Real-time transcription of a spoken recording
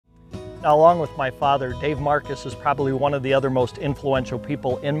Now, along with my father, Dave Marcis is probably one of the other most influential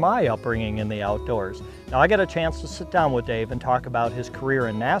people in my upbringing in the outdoors. Now, I got a chance to sit down with Dave and talk about his career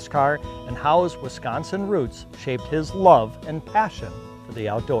in NASCAR and how his Wisconsin roots shaped his love and passion for the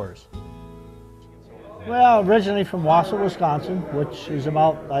outdoors. Well, originally from Wausau, Wisconsin, which is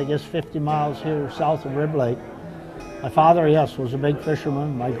about, I guess, 50 miles here south of Rib Lake. My father, yes, was a big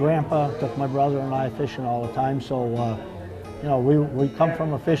fisherman. My grandpa took my brother and I fishing all the time, so you know, we come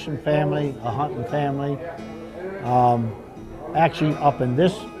from a fishing family, a hunting family. Actually, up in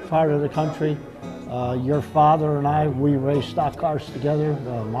this part of the country, your father and I, we raced stock cars together,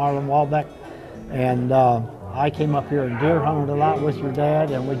 Marlin Walbeck, and I came up here and deer hunted a lot with your dad,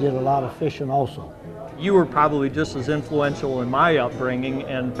 and we did a lot of fishing also. You were probably just as influential in my upbringing,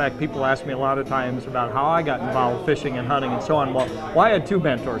 and in fact people ask me a lot of times about how I got involved fishing and hunting and so on. Well, I had two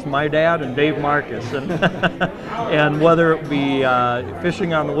mentors, my dad and Dave Marcis, and, and whether it be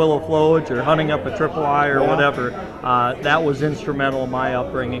fishing on the Willow Flowage or hunting up a Triple I or whatever, that was instrumental in my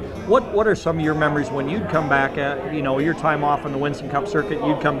upbringing. What are some of your memories when you'd come back at, you know, your time off on the Winston Cup circuit,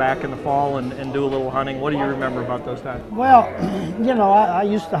 you'd come back in the fall and do a little hunting? What do you remember about those times? Well, you know, I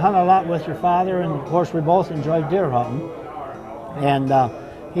used to hunt a lot with your father, and of course we both enjoyed deer hunting, and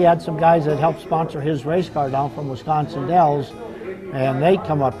he had some guys that helped sponsor his race car down from Wisconsin Dells, and they'd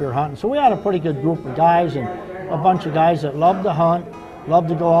come up here hunting. So we had a pretty good group of guys, and a bunch of guys that loved to hunt, loved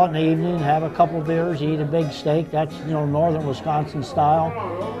to go out in the evening, have a couple beers, eat a big steak. That's, you know, northern Wisconsin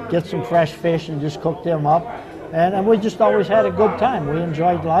style. Get some fresh fish and just cook them up. And we just always had a good time. We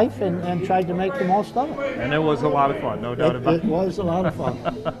enjoyed life and tried to make the most of it. And it was a lot of fun, no doubt about it. It was a lot of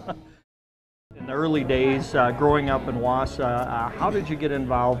fun. In the early days, growing up in Wausau, how did you get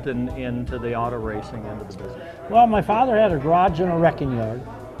involved into the auto racing end of the business? Well, my father had a garage and a wrecking yard,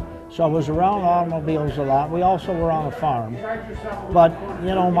 so I was around automobiles a lot. We also were on a farm, but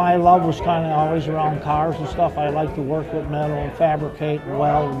you know, my love was kind of always around cars and stuff. I like to work with metal and fabricate and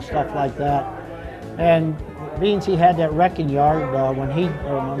weld and stuff like that. And being he had that wrecking yard, when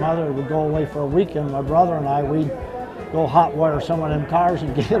my mother would go away for a weekend, my brother and I, we'd go hot wire some of them cars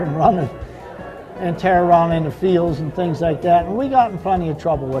and get them running and tear around in the fields and things like that. And we got in plenty of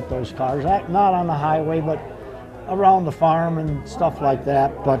trouble with those cars, not on the highway, but around the farm and stuff like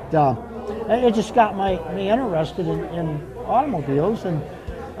that. But it just got me interested in automobiles, and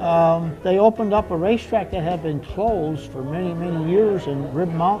they opened up a racetrack that had been closed for many, many years in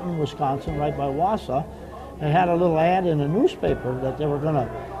Rib Mountain, Wisconsin, right by Wausau. They had a little ad in a newspaper that they were going to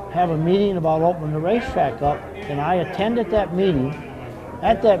have a meeting about opening the racetrack up, and I attended that meeting.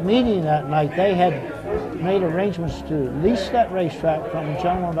 At that meeting that night, they had made arrangements to lease that racetrack from a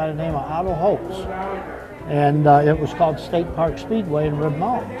gentleman by the name of Otto Holtz, and it was called State Park Speedway in Rib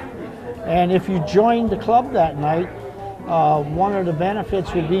Mountain. And if you joined the club that night, one of the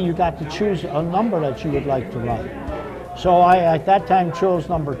benefits would be you got to choose a number that you would like to run. So I, at that time, chose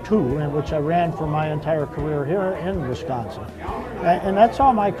number 2, in which I ran for my entire career here in Wisconsin. And that's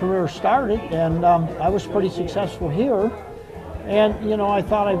how my career started, and I was pretty successful here. And, you know, I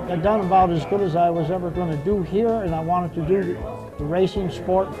thought I'd done about as good as I was ever going to do here, and I wanted to do the racing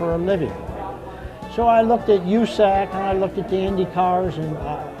sport for a living. So I looked at USAC, and I looked at the Indy cars, and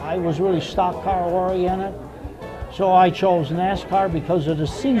I was really stock car oriented. So I chose NASCAR because of the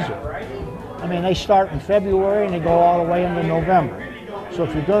season. I mean, they start in February and they go all the way into November. So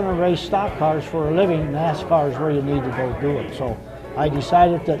if you're going to race stock cars for a living, NASCAR is where you need to go do it. So I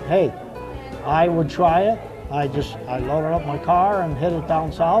decided that, hey, I would try it. I loaded up my car and hit it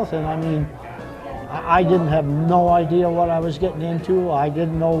down south, and I mean, I didn't have no idea what I was getting into. I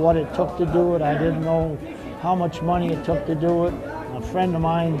didn't know what it took to do it. I didn't know how much money it took to do it. A friend of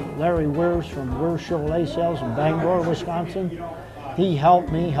mine, Larry Weirs from Weirs Chevrolet Sales in Bangor, Wisconsin, he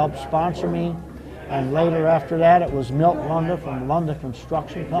helped sponsor me. And later after that, it was Milt Lunda from Lunda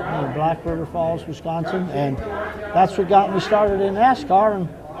Construction Company in Black River Falls, Wisconsin. And that's what got me started in NASCAR. And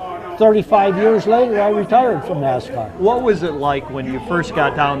 35 years later, I retired from NASCAR. What was it like when you first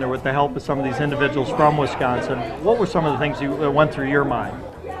got down there with the help of some of these individuals from Wisconsin? What were some of the things that went through your mind?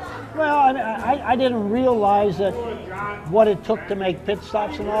 Well, I didn't realize that what it took to make pit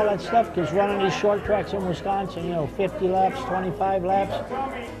stops and all that stuff, because running these short tracks in Wisconsin, you know, 50 laps, 25 laps,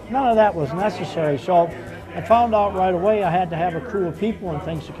 none of that was necessary. So I found out right away I had to have a crew of people and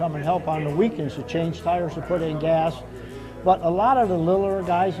things to come and help on the weekends to change tires, to put in gas. But a lot of the littler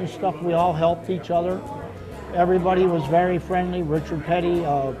guys and stuff, we all helped each other. Everybody was very friendly. Richard Petty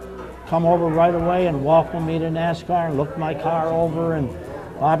come over right away and welcomed me to NASCAR and looked my car over, and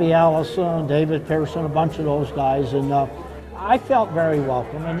Bobby Allison, David Pearson, a bunch of those guys. And I felt very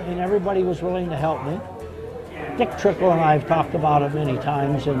welcome, and everybody was willing to help me. Dick Trickle and I have talked about it many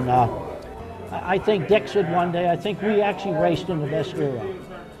times, and I think Dixon one day, I think we actually raced in the best era.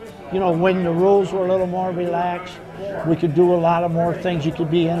 You know, when the rules were a little more relaxed, we could do a lot of more things. You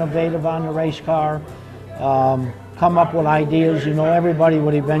could be innovative on the race car, come up with ideas. You know, everybody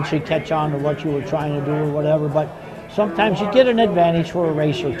would eventually catch on to what you were trying to do or whatever, but sometimes you get an advantage for a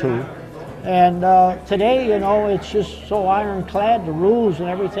race or two. And today, you know, it's just so ironclad, the rules and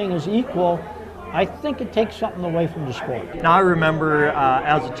everything is equal. I think it takes something away from the sport. Now I remember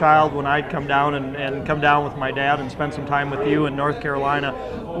as a child when I'd come down and come down with my dad and spend some time with you in North Carolina,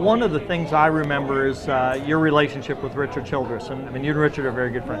 one of the things I remember is your relationship with Richard Childress. And I mean, you and Richard are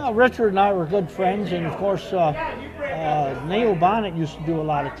very good friends. Well, Richard and I were good friends, and of course, Neil Bonnet used to do a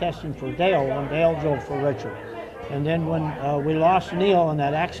lot of testing for Dale when Dale drove for Richard. And then when we lost Neil in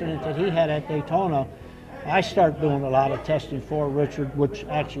that accident that he had at Daytona, I started doing a lot of testing for Richard, which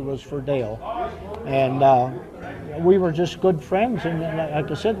actually was for Dale. And we were just good friends, and like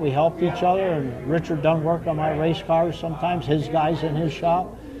I said, we helped each other, and Richard done work on my race cars sometimes, his guys in his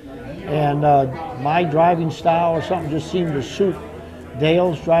shop. And my driving style or something just seemed to suit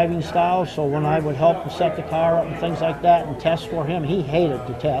Dale's driving style, so when I would help him set the car up and things like that and test for him, he hated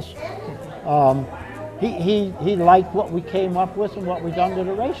to test. He liked what we came up with and what we done to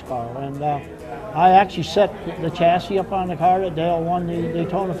the race car. And I actually set the chassis up on the car that Dale won the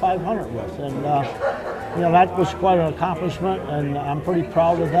Daytona 500 with. And you know, that was quite an accomplishment, and I'm pretty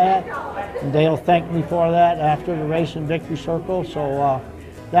proud of that. And Dale thanked me for that after the race in Victory Circle, so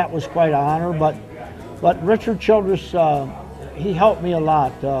that was quite an honor. But Richard Childress, he helped me a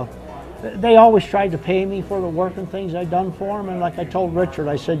lot. They always tried to pay me for the work and things I'd done for them, and like I told Richard,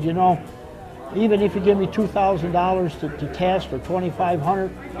 I said, you know, even if you give me $2,000 to test or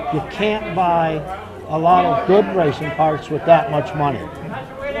 $2,500, you can't buy a lot of good racing parts with that much money.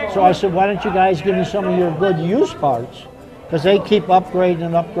 So I said, why don't you guys give me some of your good used parts? Because they keep upgrading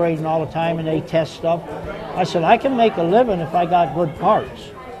and upgrading all the time, and they test stuff. I said, I can make a living if I got good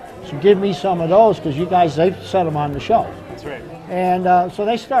parts. So give me some of those, because you guys, they've set them on the shelf. That's right. And so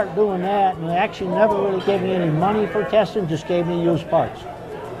they started doing that, and they actually never really gave me any money for testing, just gave me used parts.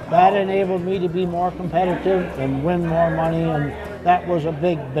 That enabled me to be more competitive and win more money, and that was a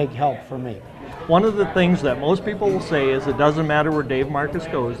big, big help for me. One of the things that most people will say is it doesn't matter where Dave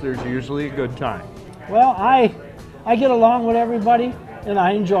Marcis goes, there's usually a good time. Well, I get along with everybody, and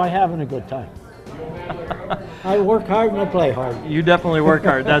I enjoy having a good time. I work hard and I play hard. You definitely work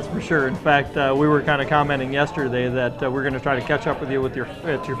hard, that's for sure. In fact, we were kind of commenting yesterday that we're going to try to catch up with you at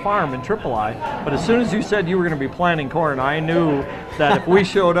your farm in III. But as soon as you said you were going to be planting corn, I knew that if we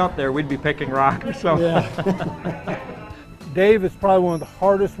showed up there, we'd be picking rock or something. Yeah. Dave is probably one of the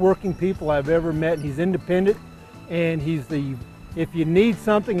hardest working people I've ever met. He's independent, and if you need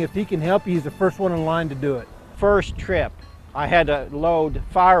something, if he can help you, he's the first one in line to do it. First trip, I had to load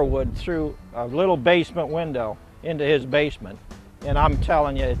firewood through a little basement window into his basement, and I'm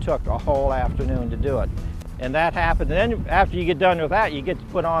telling you, it took a whole afternoon to do it. And that happened. And then after you get done with that, you get to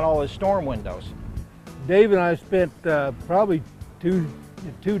put on all his storm windows. Dave and I spent probably two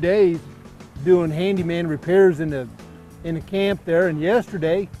days doing handyman repairs in the camp there, and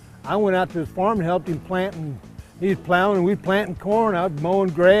yesterday I went out to his farm and helped him plant, and he's plowing and we planting corn, out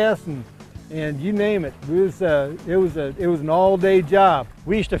mowing grass, and you name it. It was an all-day job.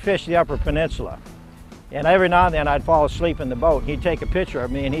 We used to fish the Upper Peninsula, and every now and then I'd fall asleep in the boat. He'd take a picture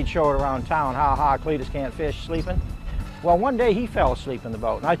of me and he'd show it around town, how Cletus can't fish sleeping. Well, one day he fell asleep in the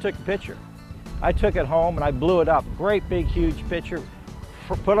boat and I took a picture. I took it home and I blew it up. Great big huge picture,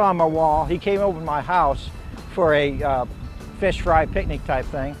 put it on my wall. He came over to my house for a fish fry picnic type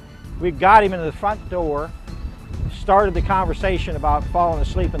thing. We got him into the front door, started the conversation about falling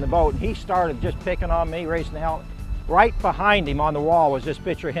asleep in the boat, and he started just picking on me, raising the hell. Right behind him on the wall was this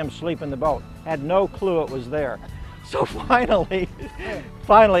picture of him asleep in the boat. Had no clue it was there. So finally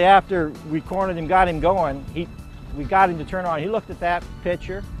after we cornered him, got him going, we got him to turn on. He looked at that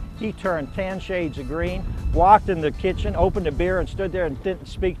picture, he turned 10 shades of green, walked in the kitchen, opened a beer, and stood there and didn't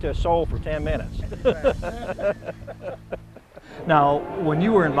speak to a soul for 10 minutes. Now, when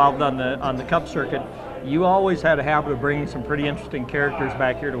you were involved on the Cup circuit, you always had a habit of bringing some pretty interesting characters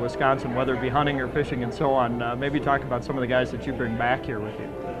back here to Wisconsin, whether it be hunting or fishing and so on. Maybe talk about some of the guys that you bring back here with you.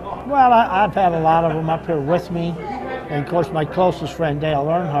 Well, I've had a lot of them up here with me. And of course, my closest friend, Dale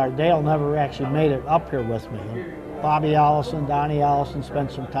Earnhardt, Dale never actually made it up here with me. Bobby Allison, Donnie Allison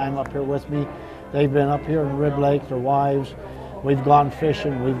spent some time up here with me. They've been up here in Rib Lake, their wives. We've gone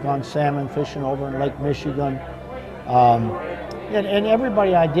fishing, we've gone salmon fishing over in Lake Michigan. And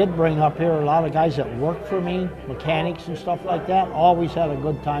everybody I did bring up here, a lot of guys that worked for me, mechanics and stuff like that, always had a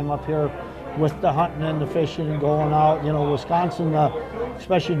good time up here. with the hunting and the fishing and going out. You know, Wisconsin,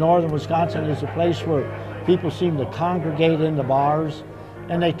 especially northern Wisconsin, is a place where people seem to congregate in the bars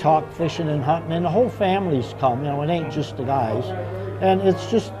and they talk fishing and hunting, and the whole families come. You know, it ain't just the guys. And it's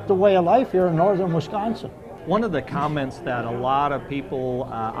just the way of life here in northern Wisconsin. One of the comments that a lot of people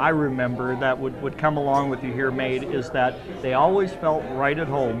I remember that would come along with you here made is that they always felt right at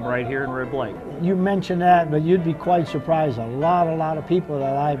home right here in Rib Lake. You mentioned that, but you'd be quite surprised. A lot of people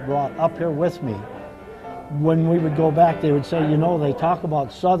that I brought up here with me, when we would go back, they would say, you know, they talk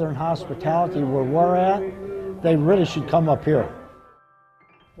about southern hospitality where we're at, they really should come up here.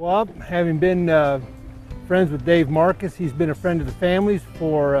 Well, having been friends with Dave Marcis, he's been a friend of the family's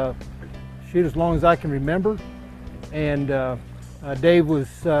for shoot, as long as I can remember. And Dave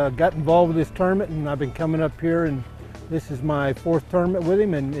got involved with this tournament, and I've been coming up here, and this is my 4th tournament with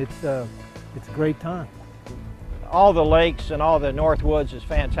him, and it's a great time. All the lakes and all the North Woods is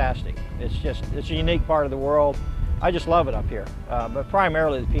fantastic. It's a unique part of the world. I just love it up here, but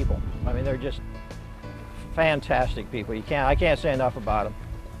primarily the people. I mean, they're just fantastic people. I can't say enough about them.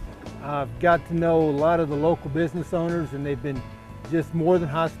 I've got to know a lot of the local business owners, and they've been just more than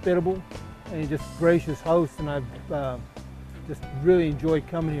hospitable and just gracious hosts, and I've just really enjoyed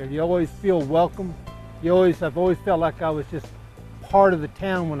coming here. You always feel welcome. I've always felt like I was just part of the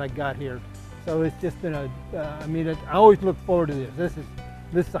town when I got here. So it's just been I always look forward to this.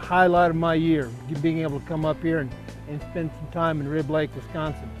 This is the highlight of my year, being able to come up here and spend some time in Rib Lake,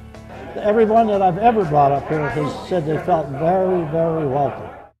 Wisconsin. Everyone that I've ever brought up here has said they felt very, very welcome.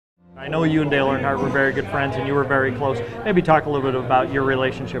 I know you and Dale Earnhardt were very good friends and you were very close. Maybe talk a little bit about your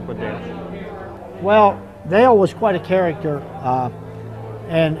relationship with Dale. Well, Dale was quite a character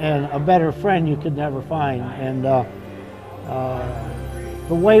and a better friend you could never find. And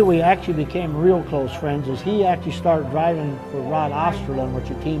the way we actually became real close friends is he actually started driving for Rod Osterlund, which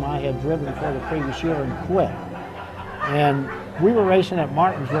a team I had driven for the previous year, and quit. And we were racing at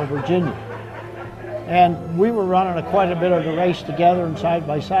Martinsville, Virginia. And we were running quite a bit of the race together and side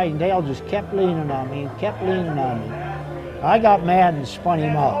by side, and Dale just kept leaning on me and kept leaning on me. I got mad and spun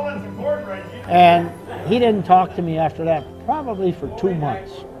him out. And he didn't talk to me after that, probably for 2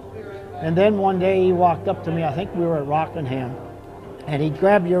 months. And then one day he walked up to me, I think we were at Rockingham, and he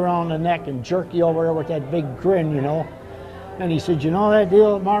grabbed you around the neck and jerked you over there with that big grin, you know. And he said, you know that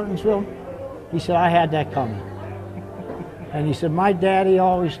deal at Martinsville? He said, I had that coming. And he said, my daddy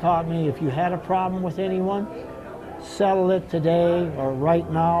always taught me if you had a problem with anyone, settle it today or right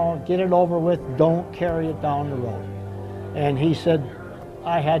now, get it over with, don't carry it down the road. And he said,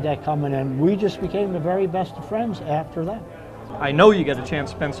 I had that coming, and we just became the very best of friends after that. I know you got a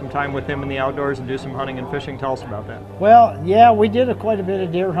chance to spend some time with him in the outdoors and do some hunting and fishing. Tell us about that. Well, yeah, we did quite a bit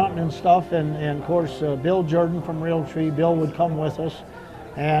of deer hunting and stuff, and of course Bill Jordan from Realtree, Bill would come with us.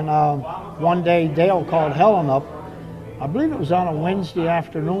 And one day Dale called Helen up, I believe it was on a Wednesday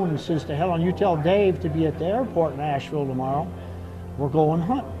afternoon, and says to Helen, you tell Dave to be at the airport in Asheville tomorrow. We're going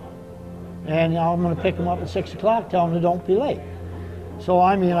hunting. And I'm going to pick him up at 6 o'clock, tell him to don't be late. So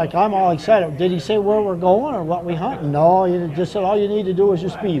I mean, like, I'm all excited. Did he say where we're going or what we hunting? No, he just said all you need to do is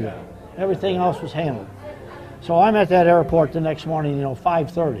just be there. Everything else was handled. So I'm at that airport the next morning,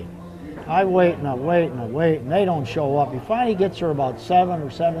 5:30. I wait and I wait and I wait, and they don't show up. He finally gets here about 7 or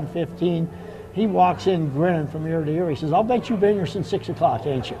 7:15. He walks in grinning from ear to ear. He says, I'll bet you've been here since 6 o'clock,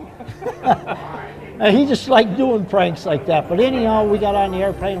 ain't you? And he just liked doing pranks like that. But anyhow, we got on the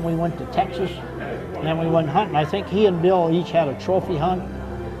airplane and we went to Texas, and we went hunting. I think he and Bill each had a trophy hunt,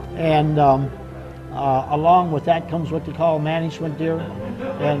 and along with that comes what they call management deer.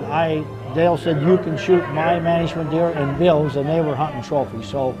 And Dale said, you can shoot my management deer and Bill's, and they were hunting trophies.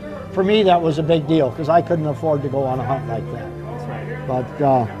 So for me, that was a big deal because I couldn't afford to go on a hunt like that.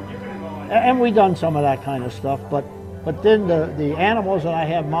 But and we done some of that kind of stuff. But then the animals that I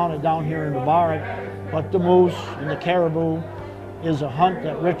have mounted down here in the barn, but the moose and the caribou, is a hunt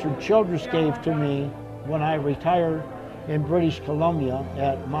that Richard Childress gave to me when I retired in British Columbia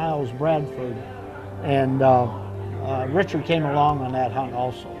at Miles Bradford. And Richard came along on that hunt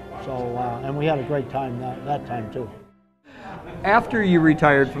also. So, and we had a great time that time too. After you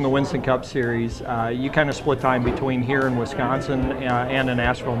retired from the Winston Cup Series, you kind of split time between here in Wisconsin and in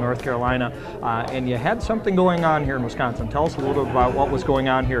Asheville, North Carolina, and you had something going on here in Wisconsin. Tell us a little bit about what was going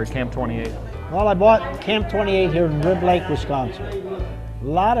on here at Camp 28. Well, I bought Camp 28 here in Rib Lake, Wisconsin. A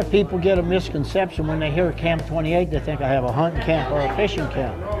lot of people get a misconception when they hear Camp 28. They think I have a hunting camp or a fishing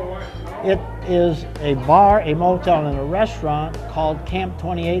camp. It is a bar, a motel, and a restaurant called Camp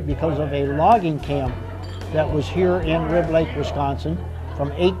 28 because of a logging camp that was here in Rib Lake, Wisconsin from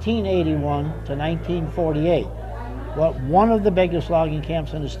 1881 to 1948. Well, one of the biggest logging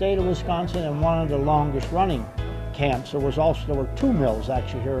camps in the state of Wisconsin and one of the longest running camps. There were 2 mills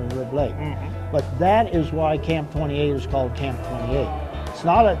actually here in Rib Lake. But that is why Camp 28 is called Camp 28.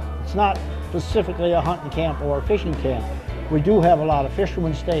 It's not specifically a hunting camp or a fishing camp. We do have a lot of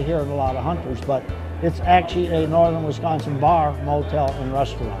fishermen stay here and a lot of hunters, but it's actually a northern Wisconsin bar, motel, and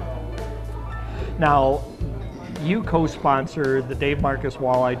restaurant. Now, you co-sponsor the Dave Marcis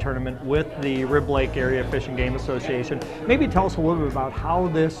Walleye Tournament with the Rib Lake Area Fish and Game Association. Maybe tell us a little bit about how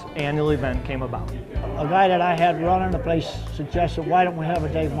this annual event came about. A guy that I had running the place suggested, why don't we have a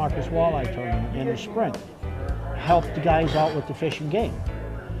Dave Marcis Walleye Tournament in the spring? Help the guys out with the fish and game.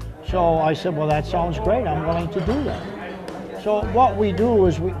 So I said, well, that sounds great. I'm willing to do that. So what we do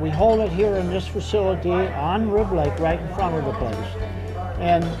is we hold it here in this facility on Rib Lake, right in front of the place.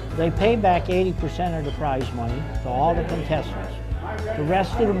 And they pay back 80% of the prize money to all the contestants. The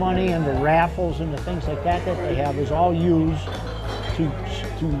rest of the money and the raffles and the things like that they have is all used to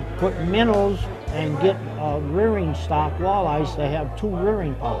put minnows and get rearing stock walleyes. They have 2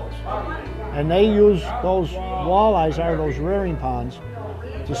 rearing ponds. And they use those walleyes, those rearing ponds,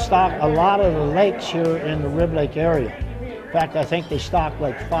 to stock a lot of the lakes here in the Rib Lake area. In fact, I think they stock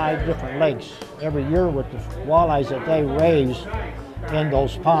like 5 different lakes every year with the walleyes that they raise in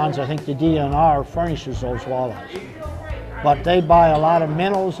those ponds. I think the DNR furnishes those walleyes. But they buy a lot of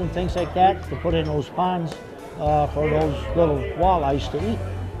minnows and things like that to put in those ponds for those little walleyes to eat.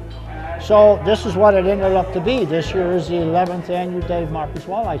 So this is what it ended up to be. This year is the 11th annual Dave Marcis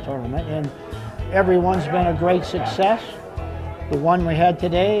Walleye Tournament, and everyone's been a great success. The one we had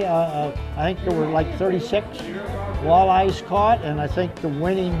today, I think there were like 36 walleyes caught, and I think the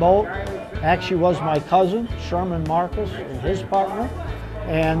winning boat actually was my cousin, Sherman Marcus, and his partner.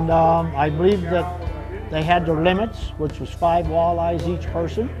 And I believe that they had their limits, which was 5 walleyes each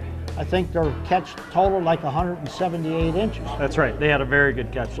person. I think their catch totaled like 178 inches. That's right. They had a very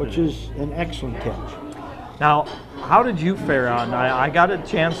good catch Which today. is an excellent catch. Now, how did you fare on? I got a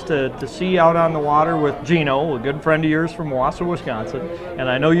chance to see you out on the water with Gino, a good friend of yours from Wausau, Wisconsin, and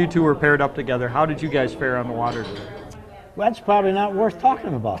I know you two were paired up together. How did you guys fare on the water today? Well, that's probably not worth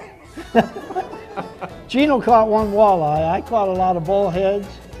talking about. Gino caught 1 walleye. I caught a lot of bullheads.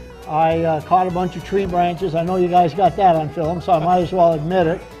 I caught a bunch of tree branches. I know you guys got that on film, so I might as well admit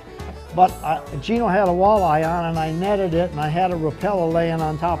it. But Gino had a walleye on, and I netted it, and I had a rapella laying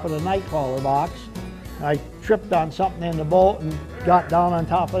on top of the night crawler box. I tripped on something in the boat and got down on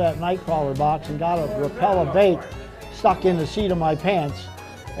top of that night crawler box and got a rapella bait stuck in the seat of my pants.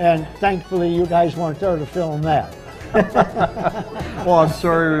 And thankfully, you guys weren't there to film that. Well, I'm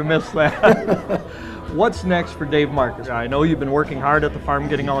sorry we missed that. What's next for Dave Marcis? I know you've been working hard at the farm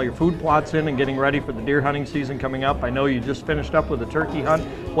getting all your food plots in and getting ready for the deer hunting season coming up. I know you just finished up with a turkey hunt.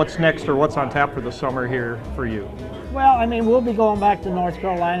 What's next, or what's on tap for the summer here for you? Well, I mean, we'll be going back to North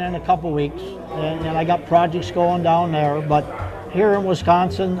Carolina in a couple weeks, and I got projects going down there. But here in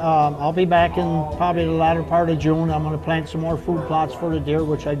Wisconsin, I'll be back in probably the latter part of June. I'm going to plant some more food plots for the deer,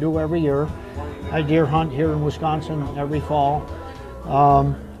 which I do every year. I deer hunt here in Wisconsin every fall.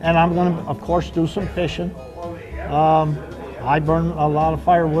 And I'm going to, of course, do some fishing. I burn a lot of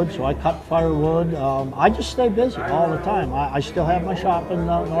firewood, so I cut firewood. I just stay busy all the time. I still have my shop in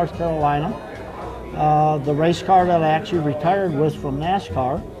North Carolina. The race car that I actually retired with from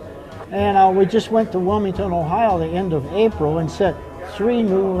NASCAR. And we just went to Wilmington, Ohio the end of April and set 3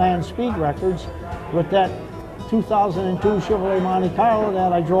 new land speed records with that 2002 Chevrolet Monte Carlo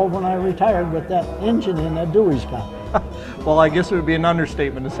that I drove when I retired with that engine in that Dewey's got. Well, I guess it would be an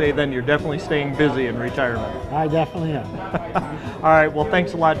understatement to say then you're definitely staying busy in retirement. I definitely am. All right, well,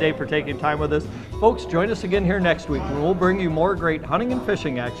 thanks a lot, Dave, for taking time with us. Folks, join us again here next week when we'll bring you more great hunting and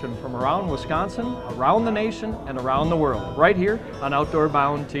fishing action from around Wisconsin, around the nation, and around the world, right here on Outdoor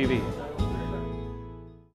Bound TV.